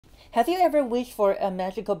Have you ever wished for a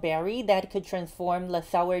magical berry that could transform the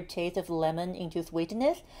sour taste of lemon into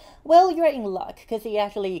sweetness? Well, you're in luck because it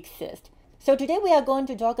actually exists. So today we are going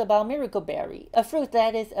to talk about miracle berry, a fruit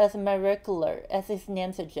that is as miracular as its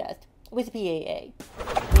name suggests, with PAA.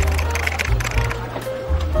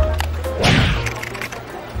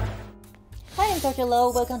 Hi, I'm Dr.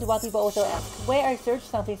 Low. Welcome to What People Also Ask, where I search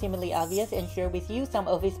something seemingly obvious and share with you some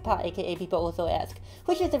of its part, aka People Also Ask,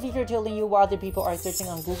 which is a feature telling you what other people are searching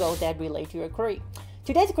on Google that relate to your query.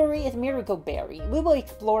 Today's query is miracle berry. We will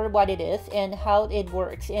explore what it is and how it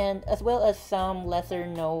works, and as well as some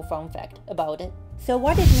lesser-known fun fact about it. So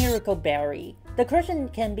what is miracle berry? The question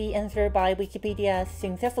can be answered by Wikipedia's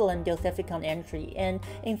Synsepalum dulcificum entry and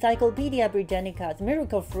Encyclopedia Britannica's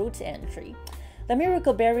miracle fruits entry. The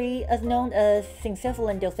miracle berry, as known as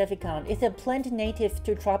Synsepalum dulcificum, is a plant native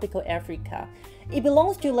to tropical Africa. It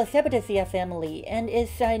belongs to the Cepaceae family and is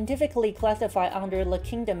scientifically classified under the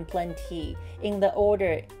kingdom Plantae in the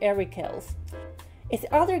order Ericales. Its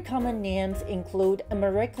other common names include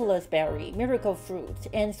miraculous berry, miracle fruit,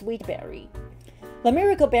 and sweet berry. The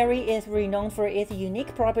miracle berry is renowned for its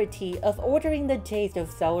unique property of altering the taste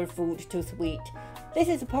of sour food to sweet. This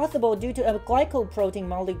is possible due to a glycoprotein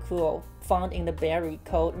molecule found in the berry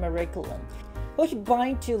called Miraculin, which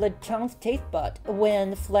binds to the tongue's taste bud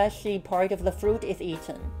when the fleshy part of the fruit is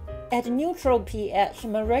eaten. At neutral pH,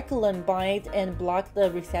 Miraculin binds and blocks the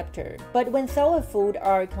receptor, but when sour food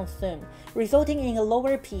are consumed, resulting in a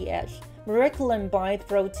lower pH, Miraculin binds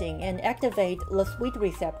protein and activates the sweet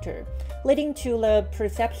receptor, leading to the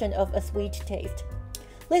perception of a sweet taste.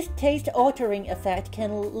 This taste-altering effect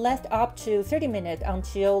can last up to 30 minutes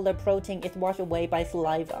until the protein is washed away by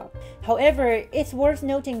saliva. However, it's worth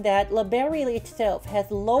noting that the berry itself has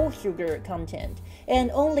low sugar content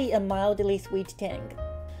and only a mildly sweet tang.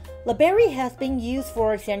 The berry has been used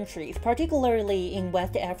for centuries, particularly in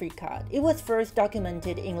West Africa. It was first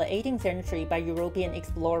documented in the 18th century by European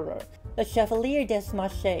explorer, the Chevalier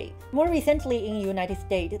Desmarches. More recently in the United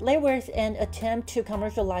States, there was an attempt to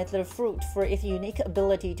commercialize the fruit for its unique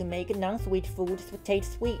ability to make non-sweet foods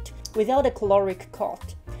taste sweet without a caloric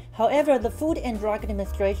cost. However, the Food and Drug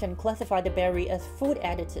Administration classified the berry as food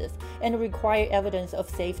additive and required evidence of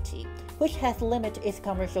safety, which has limited its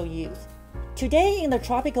commercial use. Today in the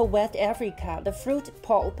tropical West Africa, the fruit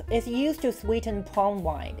pulp is used to sweeten palm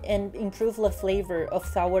wine and improve the flavor of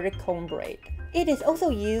sour cornbread. It is also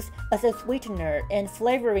used as a sweetener and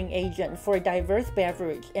flavoring agent for diverse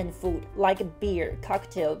beverages and food like beer,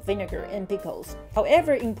 cocktail, vinegar, and pickles.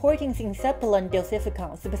 However, importing Synsepalum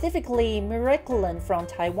dulcificum, specifically Miraculin from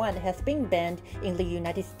Taiwan, has been banned in the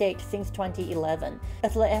United States since 2011,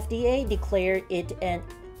 as the FDA declared it an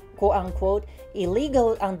quote-unquote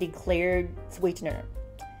illegal undeclared sweetener.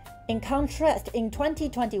 In contrast, in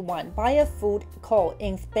 2021, Biofood Co.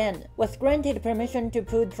 in Spain was granted permission to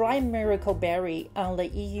put dry miracle berry on the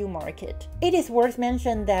EU market. It is worth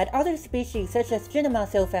mentioning that other species such as Genema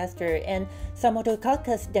sylvester and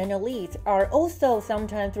Pseudomonas danialis are also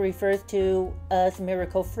sometimes referred to as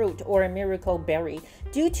miracle fruit or miracle berry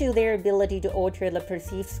due to their ability to alter the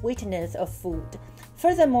perceived sweetness of food.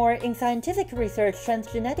 Furthermore, in scientific research,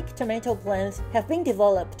 transgenic tomato plants have been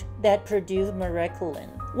developed that produce Miraculin.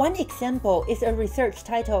 One example is a research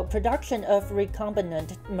titled Production of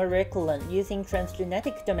Recombinant Miraculin using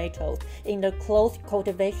transgenic tomatoes in the closed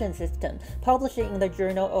cultivation system, published in the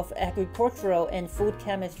Journal of Agricultural and Food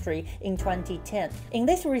Chemistry in 2010. In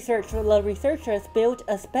this research, the researchers built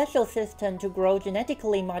a special system to grow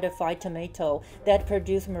genetically modified tomato that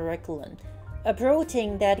produce Miraculin, a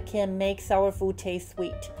protein that can make sour food taste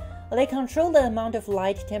sweet. They control the amount of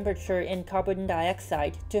light, temperature, and carbon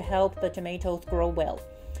dioxide to help the tomatoes grow well.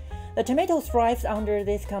 The tomato thrives under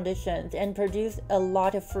these conditions and produce a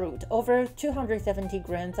lot of fruit, over 270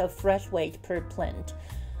 grams of fresh weight per plant.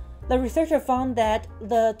 The researcher found that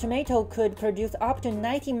the tomato could produce up to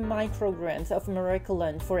 90 micrograms of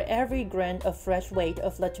Miraculin for every gram of fresh weight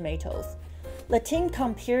of the tomatoes. The team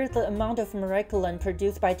compared the amount of Miraculin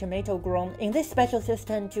produced by tomato grown in this special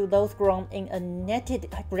system to those grown in a netted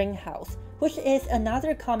greenhouse, which is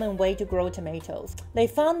another common way to grow tomatoes. They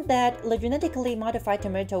found that the genetically modified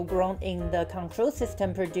tomato grown in the control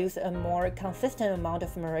system produced a more consistent amount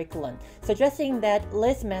of Miraculin, suggesting that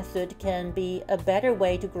this method can be a better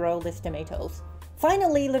way to grow these tomatoes.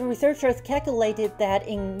 Finally, the researchers calculated that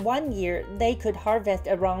in 1 year, they could harvest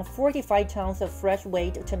around 45 tons of fresh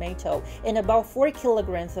weight tomato and about 4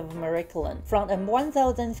 kilograms of Miraculin from a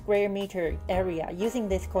 1,000 square meter area using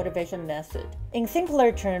this cultivation method. In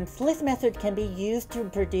simpler terms, this method can be used to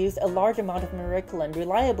produce a large amount of Miraculin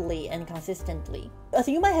reliably and consistently. As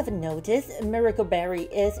you might have noticed, miracle berry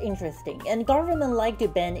is interesting, and government like to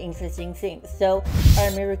ban interesting things, so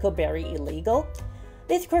are miracle berry illegal?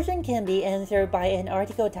 This question can be answered by an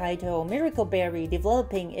article titled Miracle Berry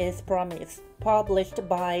Developing Its Promise, published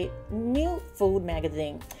by New Food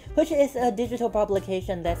magazine, which is a digital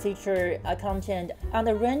publication that features content on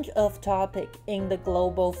a range of topics in the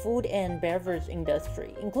global food and beverage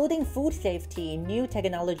industry, including food safety, new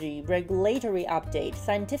technology, regulatory updates,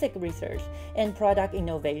 scientific research, and product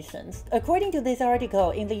innovations. According to this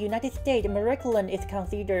article, in the United States, Miraculin is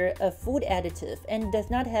considered a food additive and does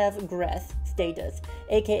not have GRAS status,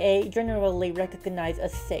 aka generally recognized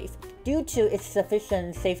as safe, due to its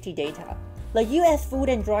sufficient safety data. The U.S. Food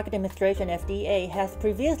and Drug Administration (FDA) has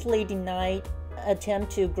previously denied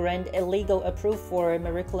attempt to grant a legal approval for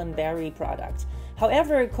Miraculin berry products.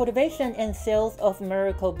 However, cultivation and sales of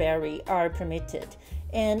miracle berry are permitted,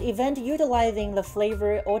 and events utilizing the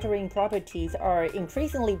flavor-altering properties are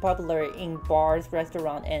increasingly popular in bars,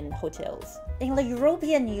 restaurants, and hotels. In the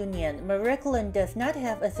European Union, Miraculin does not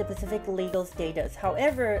have a specific legal status.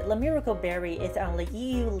 However, the miracle berry is on the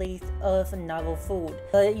EU list of novel food.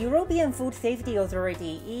 The European Food Safety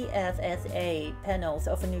Authority (EFSA) panels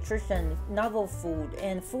of nutrition, novel food,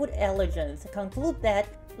 and food allergens conclude that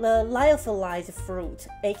the lyophilized fruit,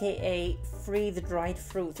 aka freeze-dried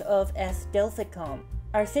fruit of dulcificum,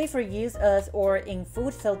 are safe for use as or in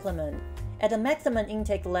food supplement at a maximum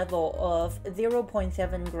intake level of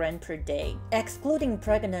 0.7 grams per day, excluding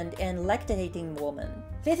pregnant and lactating women.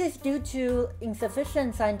 This is due to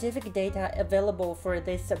insufficient scientific data available for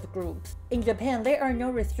these subgroups. In Japan, there are no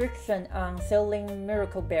restrictions on selling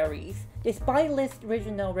miracle berries. Despite these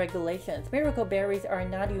regional regulations, miracle berries are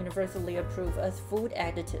not universally approved as food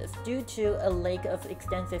additives due to a lack of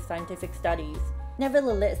extensive scientific studies.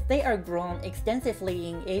 Nevertheless, they are grown extensively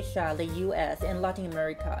in Asia, the US, and Latin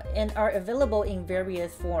America, and are available in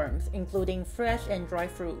various forms, including fresh and dry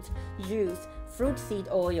fruits, juice, fruit seed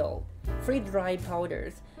oil, freeze-dried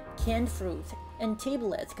powders, canned fruits, and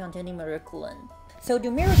tablets containing Miraculin. So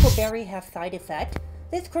do miracle berry have side effects?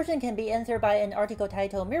 This question can be answered by an article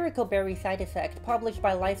titled Miracle Berry Side Effect, published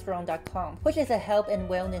by Livestrong.com, which is a health and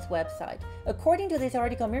wellness website. According to this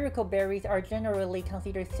article, miracle berries are generally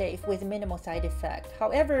considered safe with minimal side effects.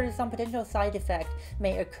 However, some potential side effects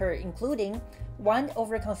may occur, including 1.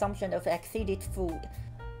 Overconsumption of acidic food.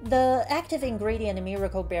 The active ingredient in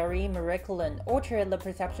miracle berry, Miraculin, alters the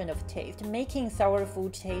perception of taste, making sour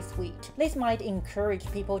food taste sweet. This might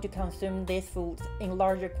encourage people to consume these foods in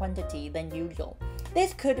larger quantity than usual.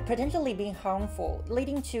 This could potentially be harmful,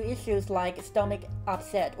 leading to issues like stomach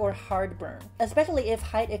upset or heartburn, especially if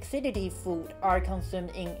high acidity food are consumed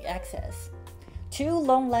in excess. 2.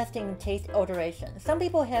 Long-lasting taste alteration. Some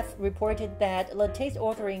people have reported that the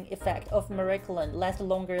taste-altering effect of Miraculin lasts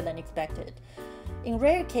longer than expected. In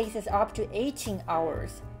rare cases, up to 18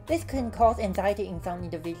 hours. This can cause anxiety in some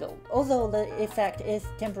individuals, although the effect is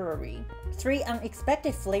temporary. 3.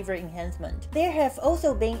 Unexpected flavor enhancement. There have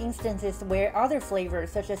also been instances where other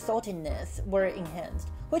flavors such as saltiness were enhanced,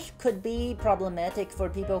 which could be problematic for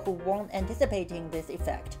people who weren't anticipating this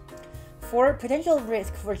effect. 4. Potential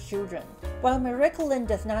risk for children. While Miraculin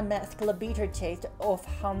does not mask the bitter taste of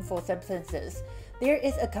harmful substances, there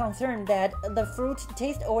is a concern that the fruit's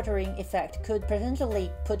taste-altering effect could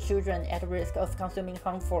potentially put children at risk of consuming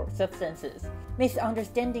harmful substances,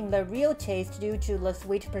 misunderstanding the real taste due to the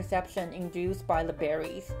sweet perception induced by the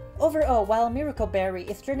berries. Overall, while miracle berry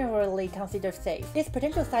is generally considered safe, this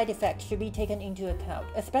potential side effect should be taken into account,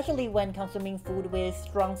 especially when consuming food with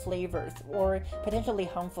strong flavors or potentially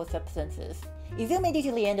harmful substances. If you made it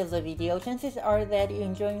to the end of the video, chances are that you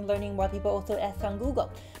enjoy learning what people also ask on Google.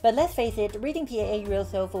 But let's face it, reading PAA real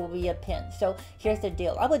self will be a pain. So here's the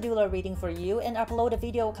deal. I will do the reading for you and upload a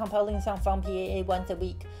video compiling some fun PAA once a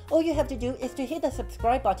week. All you have to do is to hit the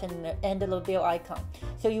subscribe button and the bell icon,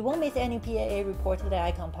 so you won't miss any PAA reports that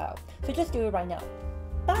I compile. So just do it right now.